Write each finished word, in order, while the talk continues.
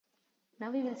Now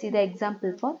we will see the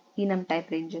example for enum type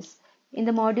ranges. In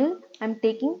the module, I am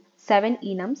taking 7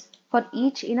 enums. For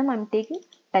each enum, I am taking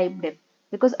type def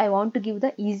because I want to give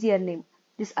the easier name.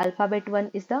 This alphabet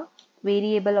 1 is the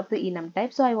variable of the enum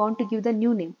type. So I want to give the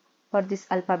new name for this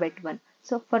alphabet 1.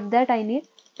 So for that I need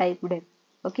type def.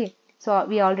 Okay. So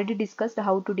we already discussed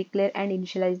how to declare and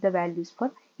initialize the values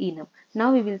for enum.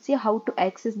 Now we will see how to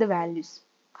access the values,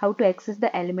 how to access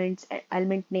the elements,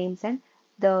 element names and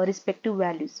the respective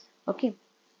values. Okay,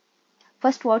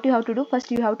 first what you have to do, first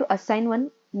you have to assign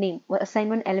one name or assign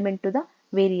one element to the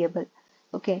variable.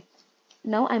 Okay,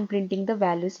 now I'm printing the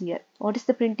values here. What is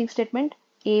the printing statement?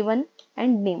 A1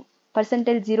 and name.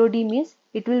 Percentage 0d means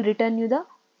it will return you the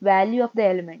value of the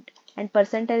element, and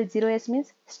percentage 0s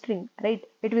means string, right?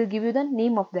 It will give you the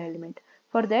name of the element.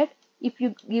 For that, if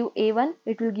you give A1,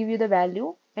 it will give you the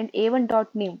value, and A1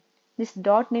 dot name, this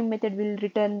dot name method will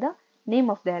return the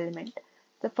name of the element,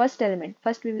 the first element.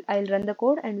 First I'll run the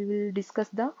code and we will discuss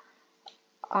the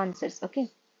answers. Okay,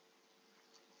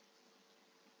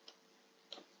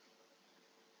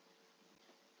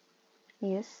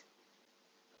 yes,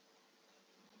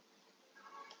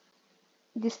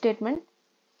 this statement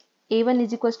a1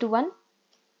 is equals to 1,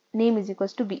 name is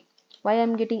equals to b. Why I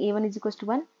am getting a1 is equals to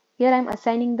 1? Here I am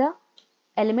assigning the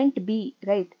element b,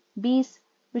 right? B is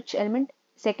which element?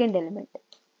 Second element.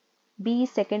 B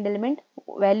is second element.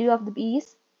 Value of the b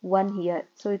is 1 here.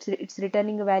 So it's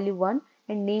returning a value 1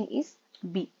 and name is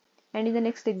b. And in the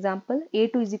next example,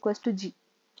 a2 is equals to g.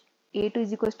 A2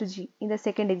 is equals to g. In the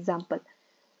second example,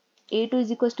 a2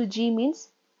 is equals to g means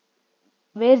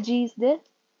where g is there,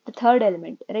 the third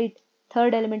element, right?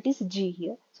 Third element is g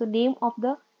here. So name of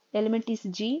the element is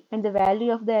g and the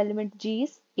value of the element g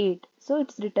is 8. So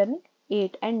it's returning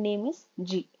 8 and name is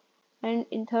g. And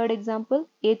in third example,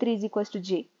 a3 is equals to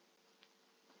j.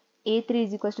 A3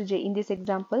 is equals to j. In this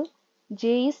example,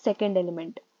 j is second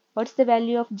element. What's the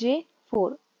value of j?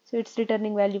 4. So it's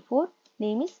returning value 4.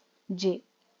 Name is j.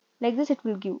 Like this it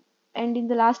will give. And in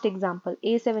the last example,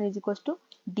 a7 is equals to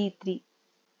d3.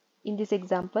 In this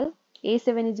example,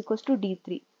 a7 is equals to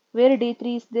d3. Where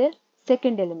d3 is there?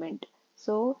 Second element.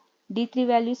 So d3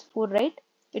 value is 4, right?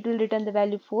 It will return the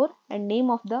value 4 and name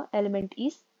of the element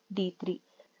is d3.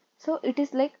 So it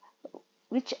is like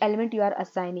which element you are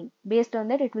assigning. Based on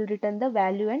that, it will return the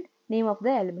value and name of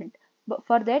the element. But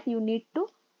for that, you need to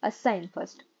assign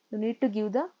first. You need to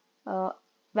give the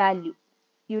value.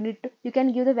 You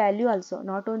can give the value also,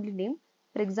 not only name.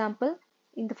 For example,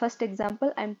 in the first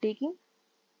example, I am taking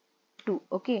 2,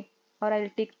 okay, or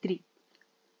I'll take 3.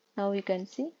 Now you can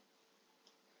see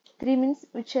 3 means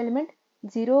which element?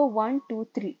 0, 1, 2,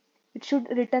 3. It should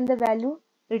return the value,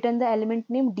 return the element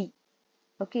name d.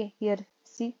 Okay, here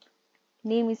see,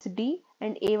 name is d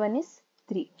and a1 is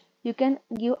 3. You can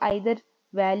give either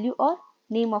value or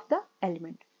name of the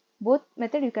element. Both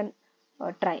method you can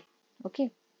try.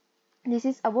 Okay, this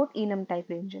is about enum type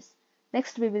ranges.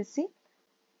 Next we will see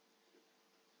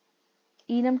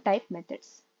enum type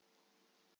methods.